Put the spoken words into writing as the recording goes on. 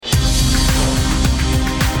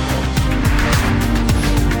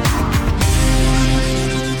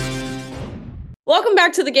Welcome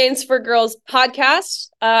back to the Gains for Girls podcast.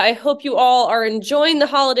 I hope you all are enjoying the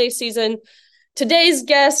holiday season. Today's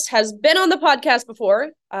guest has been on the podcast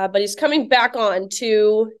before, but he's coming back on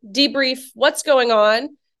to debrief what's going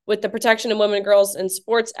on with the Protection of Women and Girls in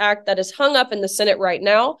Sports Act that is hung up in the Senate right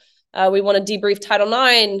now. We want to debrief Title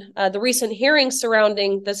IX, the recent hearings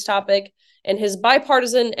surrounding this topic, and his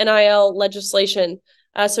bipartisan NIL legislation.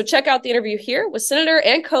 So check out the interview here with Senator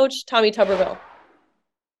and Coach Tommy Tuberville.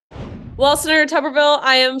 Well, Senator Tuberville,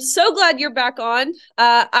 I am so glad you're back on.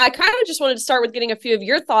 I kind of just wanted to start with getting a few of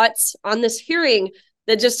your thoughts on this hearing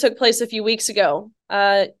that just took place a few weeks ago.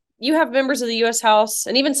 You have members of the U.S. House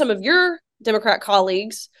and even some of your Democrat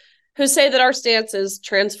colleagues who say that our stance is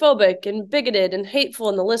transphobic and bigoted and hateful,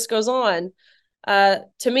 and the list goes on. To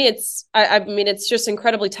me, it's just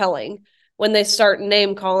incredibly telling when they start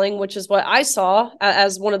name calling, which is what I saw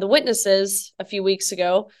as one of the witnesses a few weeks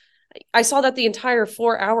ago. I saw that the entire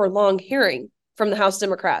 4-hour-long hearing from the House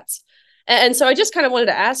Democrats. And so I just kind of wanted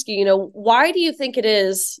to ask you, why do you think it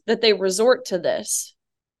is that they resort to this?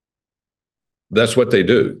 That's what they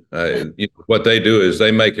do. What they do is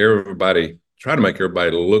they try to make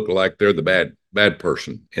everybody look like they're the bad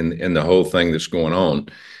person in the whole thing that's going on.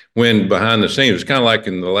 When behind the scenes, it's kind of like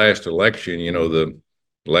in the last election, the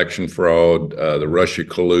election fraud, the Russia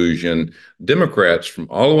collusion, Democrats from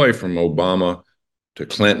all the way from Obama to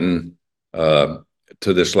Clinton, to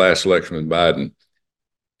this last election with Biden,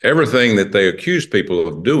 everything that they accuse people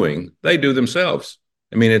of doing, they do themselves.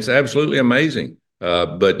 I mean, it's absolutely amazing.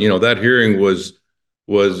 But that hearing was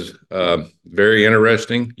very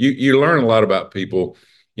interesting. You learn a lot about people,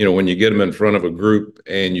 when you get them in front of a group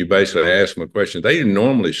and you basically ask them a question. They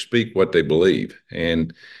normally speak what they believe,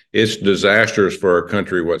 and it's disastrous for our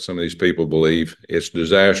country what some of these people believe. It's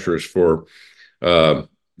disastrous for the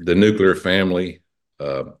nuclear family.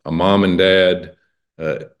 A mom and dad,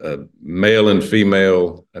 male and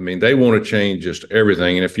female. I mean, they want to change just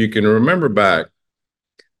everything. And if you can remember back,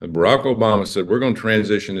 Barack Obama said, we're going to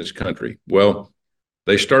transition this country. Well,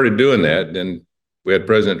 they started doing that. Then we had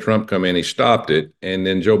President Trump come in, he stopped it. And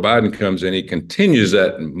then Joe Biden comes in, he continues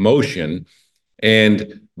that motion.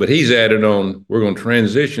 But he's added on, we're going to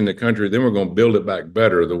transition the country, then we're going to build it back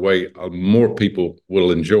better the way more people will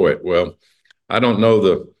enjoy it. Well, I don't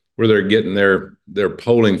know where they're getting their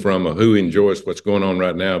polling from of who enjoys what's going on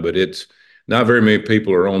right now, but it's not very many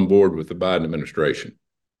people are on board with the Biden administration.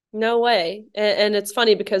 No way. And it's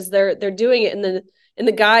funny because they're doing it in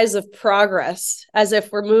the guise of progress, as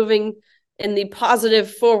if we're moving in the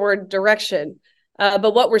positive forward direction.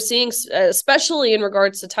 But what we're seeing, especially in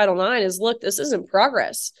regards to Title IX, is look, this isn't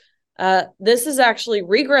progress. This is actually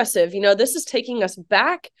regressive. This is taking us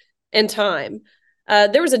back in time.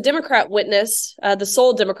 There was a Democrat witness, the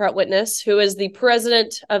sole Democrat witness, who is the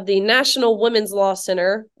president of the National Women's Law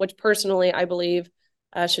Center, which personally I believe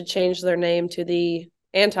should change their name to the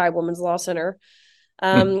Anti-Women's Law Center.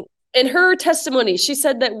 In her testimony, she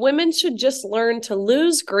said that women should just learn to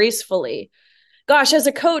lose gracefully. Gosh, as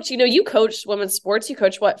a coach, you coached women's sports. You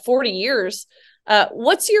coached, 40 years?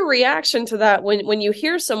 What's your reaction to that when you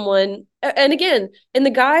hear someone, and again, in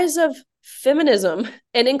the guise of feminism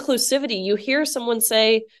and inclusivity, you hear someone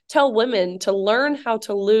tell women to learn how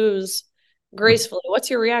to lose gracefully? What's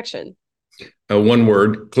your reaction? One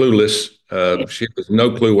word, clueless. She has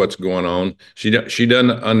no clue what's going on. She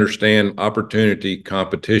doesn't understand opportunity,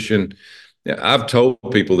 competition. I've told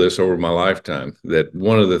people this over my lifetime, that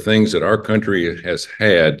one of the things that our country has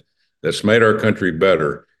had that's made our country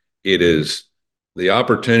better, it is the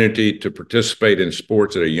opportunity to participate in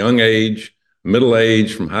sports at a young age, middle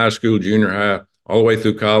age, from high school, junior high, all the way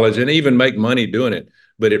through college, and even make money doing it.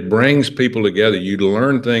 But it brings people together. You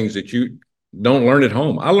learn things that you don't learn at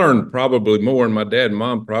home. I learned probably more, and my dad and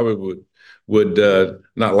mom probably would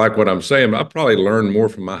not like what I'm saying, but I probably learned more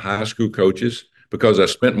from my high school coaches because I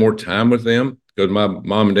spent more time with them, because my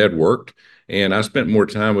mom and dad worked, and I spent more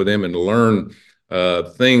time with them and learned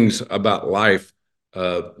things about life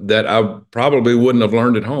that I probably wouldn't have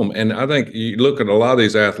learned at home. And I think you look at a lot of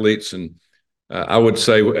these athletes, and I would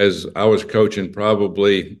say, as I was coaching,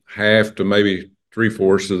 probably half to maybe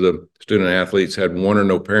 3/4 of the student athletes had one or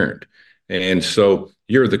no parent. And so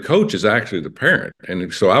you're the coach is actually the parent.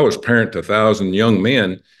 And so I was parent to 1,000 young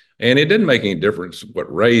men, and it didn't make any difference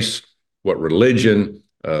what race, what religion,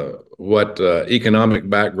 what economic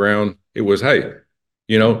background. It was, hey,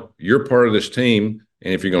 you're part of this team.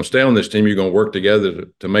 And if you're going to stay on this team, you're going to work together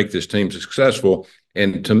to make this team successful.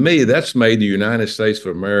 And to me, that's made the United States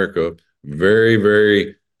of America very,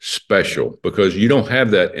 very special, because you don't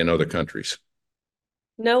have that in other countries.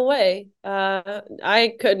 No way.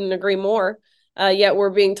 I couldn't agree more. Yet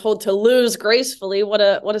we're being told to lose gracefully. What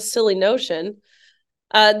a silly notion.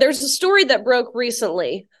 There's a story that broke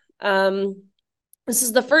recently. This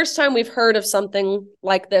is the first time we've heard of something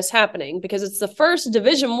like this happening because it's the first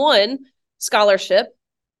Division I scholarship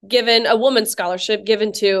given, a woman's scholarship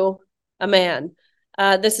given to a man.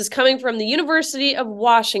 This is coming from the University of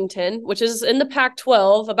Washington, which is in the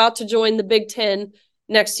Pac-12, about to join the Big Ten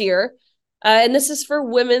next year. And this is for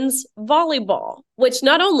women's volleyball, which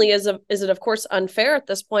not only is it of course unfair at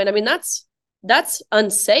this point. I mean, that's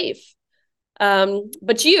unsafe.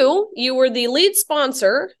 But you were the lead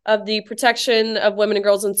sponsor of the Protection of Women and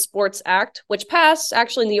Girls in Sports Act, which passed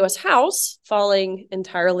actually in the U.S. House, falling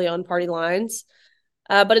entirely on party lines.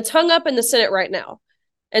 But it's hung up in the Senate right now.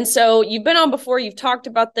 And so you've been on before, you've talked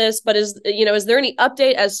about this, but is there any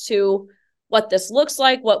update as to what this looks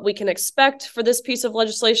like, what we can expect for this piece of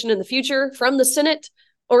legislation in the future from the Senate,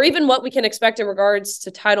 or even what we can expect in regards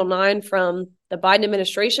to Title IX from the Biden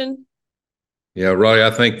administration? Yeah, Raleigh,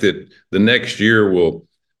 I think that the next year will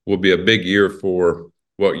be a big year for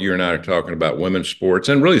what you and I are talking about, women's sports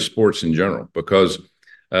and really sports in general, because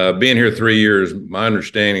being here 3 years, my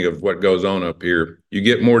understanding of what goes on up here, you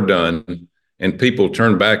get more done and people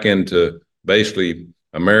turn back into basically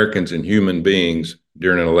Americans and human beings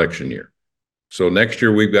during an election year. So next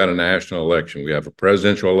year, we've got a national election. We have a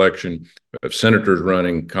presidential election, we have senators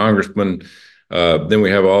running, congressmen, then we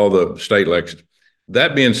have all the state elections.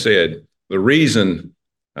 That being said, the reason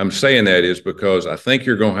I'm saying that is because I think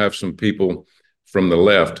you're going to have some people from the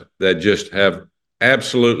left that just have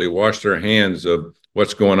absolutely washed their hands of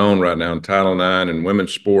what's going on right now in Title IX and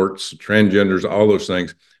women's sports, transgenders, all those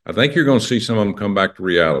things. I think you're going to see some of them come back to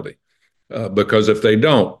reality because if they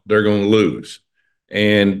don't, they're going to lose.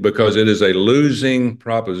 And because it is a losing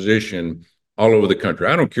proposition all over the country.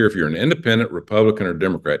 I don't care if you're an independent, Republican, or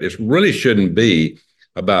Democrat. It really shouldn't be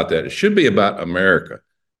about that. It should be about America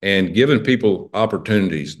and giving people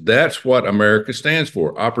opportunities. That's what America stands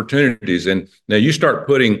for, opportunities. And now you start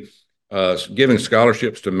putting, giving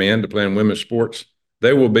scholarships to men to play in women's sports,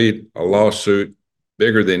 there will be a lawsuit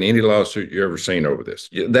bigger than any lawsuit you've ever seen over this.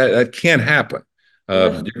 That can't happen.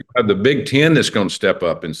 You have the Big Ten that's going to step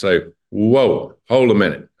up and say, whoa, hold a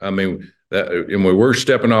minute. I mean, and we're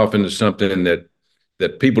stepping off into something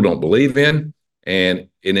that people don't believe in, and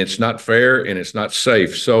it's not fair and it's not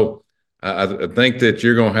safe. So I think that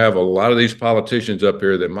you're going to have a lot of these politicians up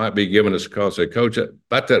here that might be giving us a call and say, Coach,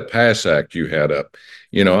 about that PASS Act you had up,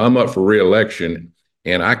 I'm up for re-election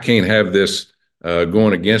and I can't have this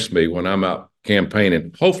going against me when I'm out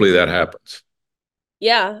campaigning. Hopefully that happens.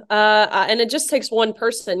 Yeah. And it just takes one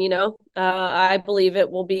person, I believe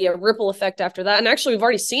it will be a ripple effect after that. And actually, we've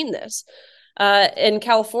already seen this. In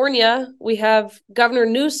California, we have Governor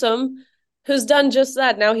Newsom, who's done just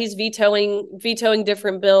that. Now he's vetoing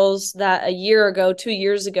different bills that a year ago, 2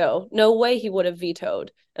 years ago, no way he would have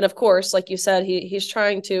vetoed. And of course, like you said, he's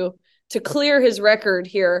trying to clear his record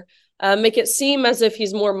here, make it seem as if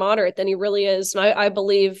he's more moderate than he really is. And I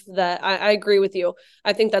believe that I agree with you.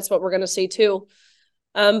 I think that's what we're going to see too.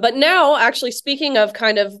 But now, actually, speaking of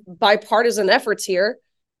kind of bipartisan efforts here,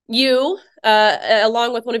 you,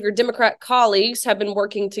 along with one of your Democrat colleagues, have been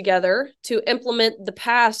working together to implement the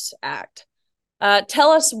PASS Act. Tell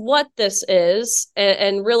us what this is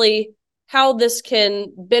and really how this can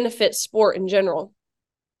benefit sport in general.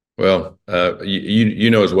 Well, you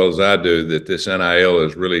know as well as I do that this NIL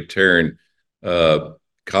is really tearing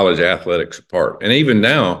college athletics apart. And even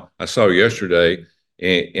now, I saw yesterday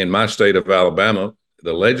in my state of Alabama,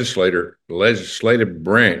 the legislative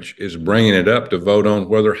branch is bringing it up to vote on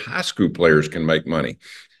whether high school players can make money.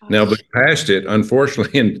 Now, they passed it.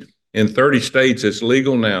 Unfortunately, in 30 states, it's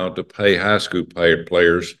legal now to pay high school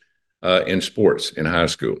players in sports in high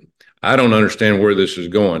school. I don't understand where this is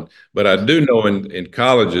going, but I do know in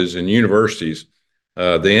colleges and universities,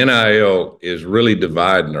 the NIL is really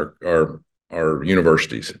dividing our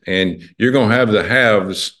universities. And you're going to have the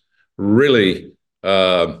haves really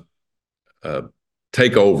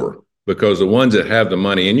take over because the ones that have the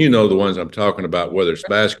money, and the ones I'm talking about, whether it's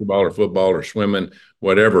basketball or football or swimming,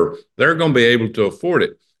 whatever, they're going to be able to afford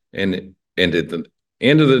it. And at the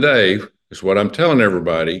end of the day, it's what I'm telling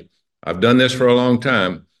everybody. I've done this for a long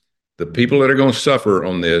time. The people that are going to suffer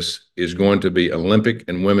on this is going to be Olympic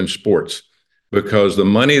and women's sports because the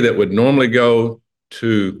money that would normally go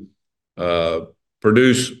to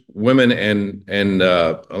produce women and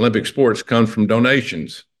Olympic sports comes from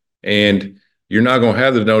donations. And you're not going to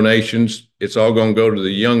have the donations. It's all going to go to the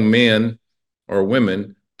young men or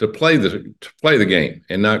women to play the game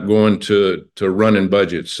and not going to running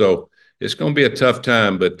budgets. So it's going to be a tough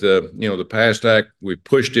time. But the PASS Act, we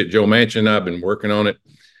pushed it. Joe Manchin and I've been working on it.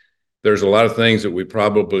 There's a lot of things that we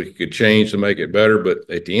probably could change to make it better. But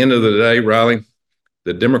at the end of the day, Riley,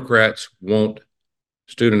 the Democrats want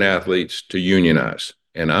student athletes to unionize,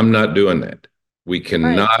 and I'm not doing that. We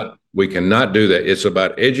cannot do that. It's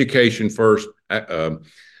about education first,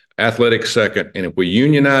 athletics second, and if we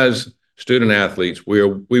unionize student athletes, we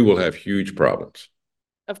will have huge problems.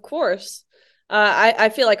 Of course. I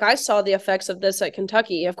feel like I saw the effects of this at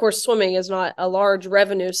Kentucky. Of course, swimming is not a large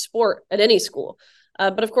revenue sport at any school.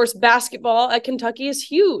 But of course, basketball at Kentucky is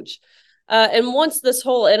huge. And once this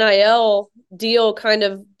whole NIL deal kind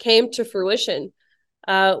of came to fruition,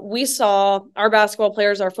 we saw our basketball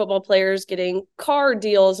players, our football players getting car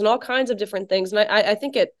deals and all kinds of different things. And I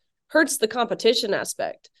think it hurts the competition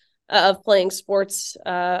aspect of playing sports.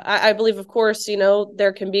 I believe, of course,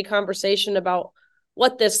 there can be conversation about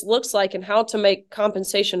what this looks like and how to make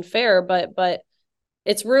compensation fair, but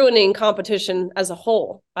it's ruining competition as a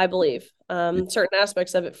whole, I believe, certain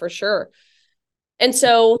aspects of it for sure. And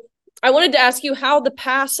so I wanted to ask you how the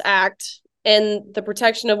PASS Act and the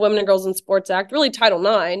Protection of Women and Girls in Sports Act, really Title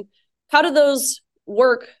IX, how do those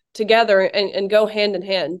work together and go hand in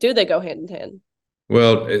hand? Do they go hand in hand?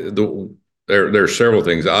 Well, there are several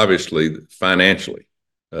things. Obviously, financially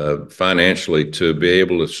to be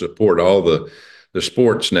able to support all the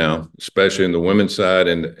sports now, especially in the women's side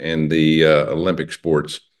and the Olympic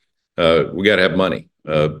sports, we got to have money.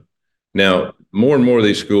 Now, more and more of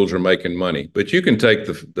these schools are making money, but you can take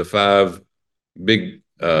the five big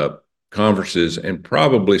conferences and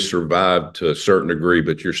probably survive to a certain degree,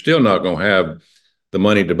 but you're still not going to have the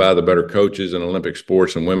money to buy the better coaches in Olympic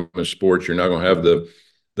sports and women's sports. You're not going to have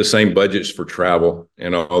the same budgets for travel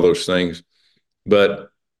and all those things. But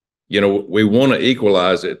we want to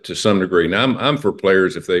equalize it to some degree. Now, I'm for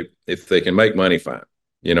players if they can make money, fine.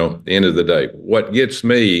 At the end of the day, what gets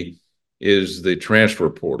me is the transfer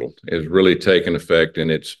portal is really taking effect,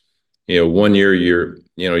 and it's 1 year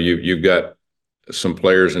you've got some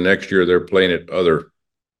players, and next year they're playing at other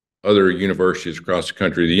universities across the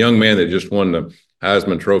country. The young man that just won the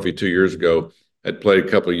Heisman Trophy 2 years ago had played a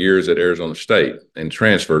couple of years at Arizona State and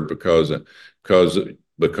transferred because of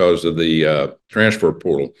the transfer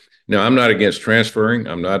portal. Now, I'm not against transferring.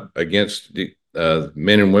 I'm not against the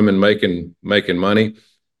men and women making money,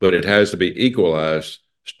 but it has to be equalized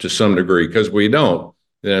to some degree, because we don't,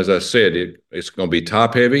 then as I said, it's going to be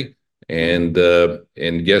top heavy, and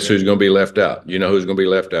guess who's going to be left out? Who's going to be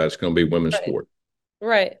left out? It's going to be women's sport.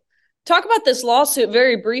 Right. Talk about this lawsuit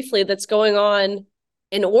very briefly that's going on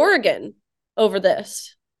in Oregon over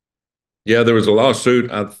this. Yeah, there was a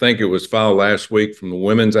lawsuit. I think it was filed last week from the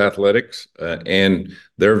women's athletics, and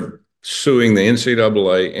they're suing the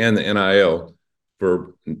NCAA and the NIL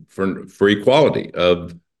for equality.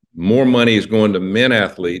 Of more money is going to men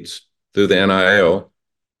athletes through the NIL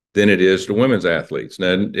than it is to women's athletes.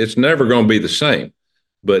 Now, it's never going to be the same,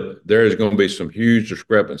 but there is going to be some huge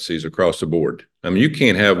discrepancies across the board. I mean, you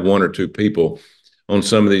can't have one or two people on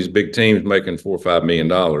some of these big teams making $4 or $5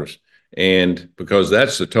 million. And because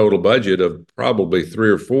that's the total budget of probably 3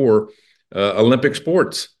 or 4 Olympic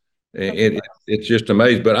sports. It's just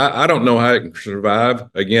amazing. But I don't know how it can survive.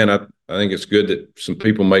 Again, I think it's good that some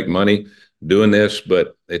people make money doing this,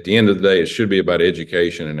 but at the end of the day, it should be about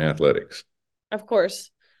education and athletics. Of course.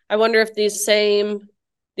 I wonder if these same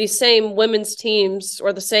women's teams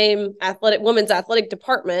or the same women's athletic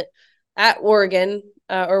department at Oregon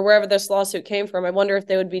or wherever this lawsuit came from, I wonder if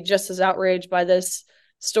they would be just as outraged by this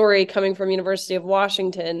story coming from University of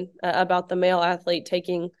Washington about the male athlete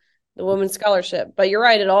taking the women's scholarship. But you're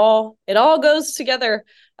right, it all goes together.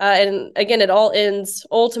 And again, it all ends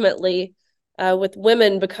ultimately with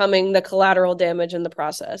women becoming the collateral damage in the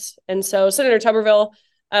process. And so, Senator Tuberville,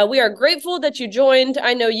 we are grateful that you joined.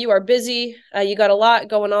 I know you are busy. You got a lot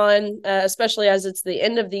going on, especially as it's the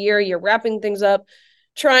end of the year. You're wrapping things up,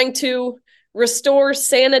 trying to restore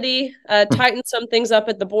sanity, tighten some things up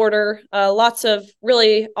at the border. Lots of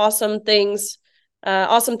really awesome things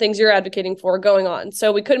you're advocating for going on.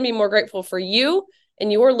 So we couldn't be more grateful for you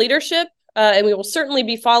and your leadership. And we will certainly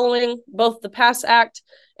be following both the PASS Act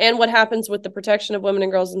and what happens with the Protection of Women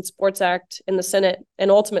and Girls in Sports Act in the Senate, and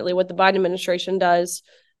ultimately what the Biden administration does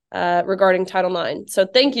regarding Title IX. So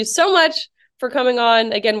thank you so much for coming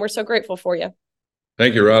on. Again, we're so grateful for you.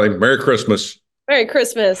 Thank you, Riley. Merry Christmas. Merry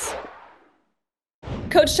Christmas.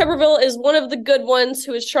 Coach Tuberville is one of the good ones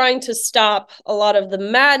who is trying to stop a lot of the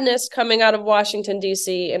madness coming out of Washington,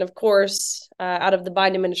 D.C., and of course, out of the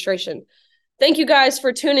Biden administration. Thank you guys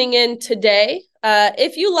for tuning in today.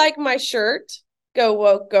 If you like my shirt, Go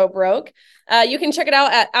Woke, Go Broke, you can check it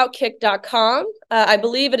out at Outkick.com. I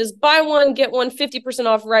believe it is buy one, get one 50%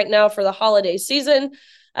 off right now for the holiday season.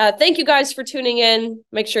 Thank you guys for tuning in.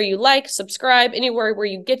 Make sure you like, subscribe, anywhere where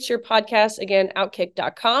you get your podcast. Again,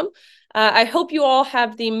 Outkick.com. I hope you all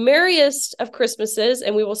have the merriest of Christmases,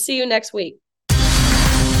 and we will see you next week.